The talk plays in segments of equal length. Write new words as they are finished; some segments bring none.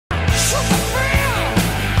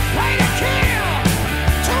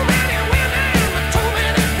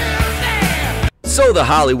So the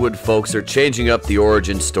Hollywood folks are changing up the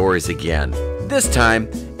origin stories again. This time,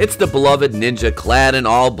 it's the beloved ninja clad in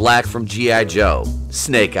all black from G.I. Joe,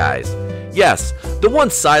 Snake Eyes. Yes, the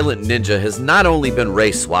once silent ninja has not only been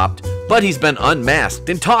race swapped, but he's been unmasked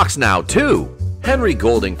and talks now too. Henry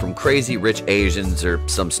Golding from Crazy Rich Asians, or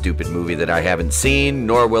some stupid movie that I haven't seen,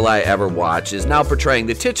 nor will I ever watch, is now portraying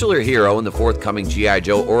the titular hero in the forthcoming G.I.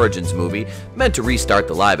 Joe Origins movie, meant to restart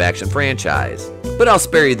the live-action franchise. But I'll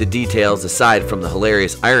spare you the details. Aside from the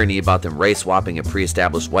hilarious irony about them race-swapping a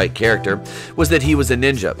pre-established white character, was that he was a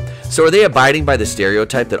ninja. So are they abiding by the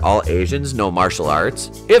stereotype that all Asians know martial arts?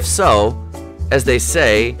 If so, as they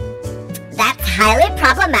say, that's highly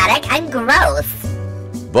problematic and gross.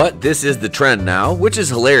 But this is the trend now, which is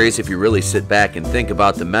hilarious if you really sit back and think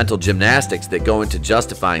about the mental gymnastics that go into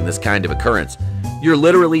justifying this kind of occurrence. You're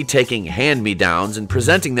literally taking hand-me-downs and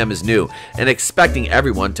presenting them as new, and expecting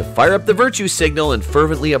everyone to fire up the virtue signal and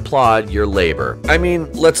fervently applaud your labor. I mean,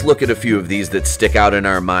 let's look at a few of these that stick out in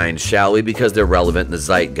our minds, shall we, because they're relevant in the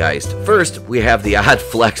zeitgeist. First, we have the odd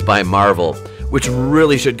flex by Marvel, which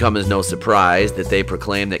really should come as no surprise that they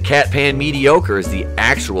proclaim that Cat Pan Mediocre is the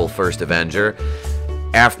actual first Avenger,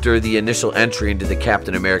 after the initial entry into the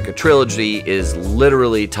Captain America trilogy is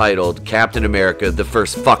literally titled Captain America: The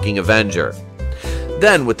First Fucking Avenger.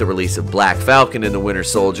 Then, with the release of Black Falcon and the Winter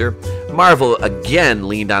Soldier, Marvel again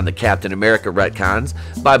leaned on the Captain America retcons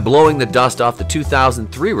by blowing the dust off the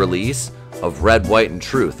 2003 release of Red, White, and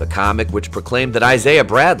Truth, a comic which proclaimed that Isaiah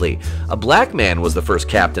Bradley, a black man, was the first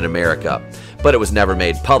Captain America. But it was never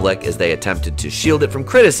made public, as they attempted to shield it from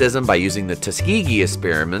criticism by using the Tuskegee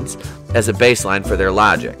experiments as a baseline for their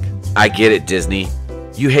logic. I get it, Disney.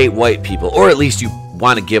 You hate white people, or at least you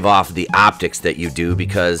want to give off the optics that you do,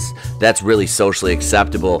 because that's really socially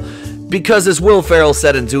acceptable. Because as Will Ferrell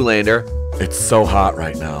said in Zoolander, it's so hot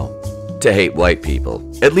right now to hate white people.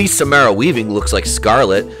 At least Samara Weaving looks like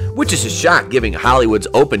Scarlet, which is a shock given Hollywood's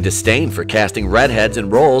open disdain for casting redheads in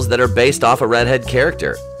roles that are based off a redhead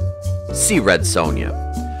character. See Red Sonja.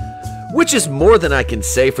 Which is more than I can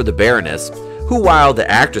say for the Baroness, who, while the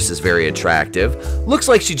actress is very attractive, looks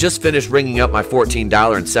like she just finished ringing up my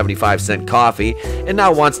 $14.75 coffee and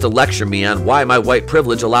now wants to lecture me on why my white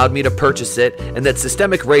privilege allowed me to purchase it and that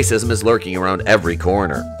systemic racism is lurking around every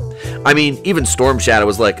corner. I mean, even Storm Shadow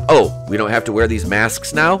was like, oh, we don't have to wear these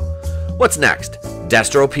masks now? What's next?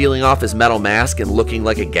 Destro peeling off his metal mask and looking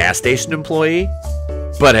like a gas station employee?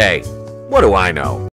 But hey, what do I know?